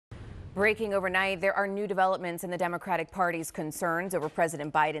Breaking overnight, there are new developments in the Democratic Party's concerns over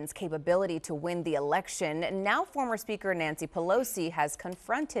President Biden's capability to win the election. Now, former Speaker Nancy Pelosi has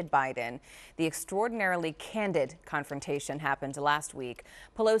confronted Biden. The extraordinarily candid confrontation happened last week.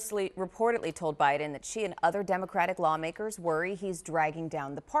 Pelosi reportedly told Biden that she and other Democratic lawmakers worry he's dragging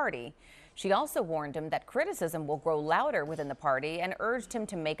down the party. She also warned him that criticism will grow louder within the party and urged him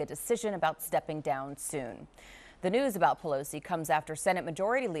to make a decision about stepping down soon. The news about Pelosi comes after Senate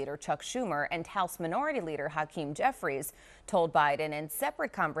Majority Leader Chuck Schumer and House Minority Leader Hakeem Jeffries told Biden in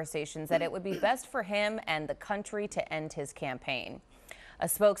separate conversations that it would be best for him and the country to end his campaign. A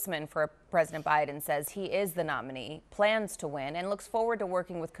spokesman for President Biden says he is the nominee, plans to win, and looks forward to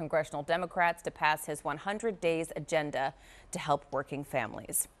working with congressional Democrats to pass his 100 days agenda to help working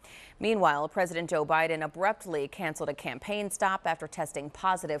families. Meanwhile, President Joe Biden abruptly canceled a campaign stop after testing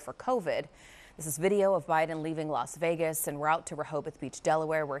positive for COVID. This is video of Biden leaving Las Vegas en route to Rehoboth Beach,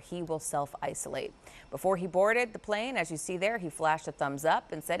 Delaware, where he will self-isolate. Before he boarded the plane, as you see there, he flashed a thumbs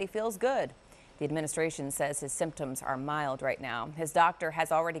up and said he feels good. The administration says his symptoms are mild right now. His doctor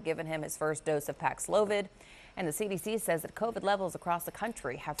has already given him his first dose of Paxlovid, and the CDC says that COVID levels across the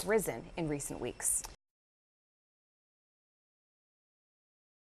country have risen in recent weeks.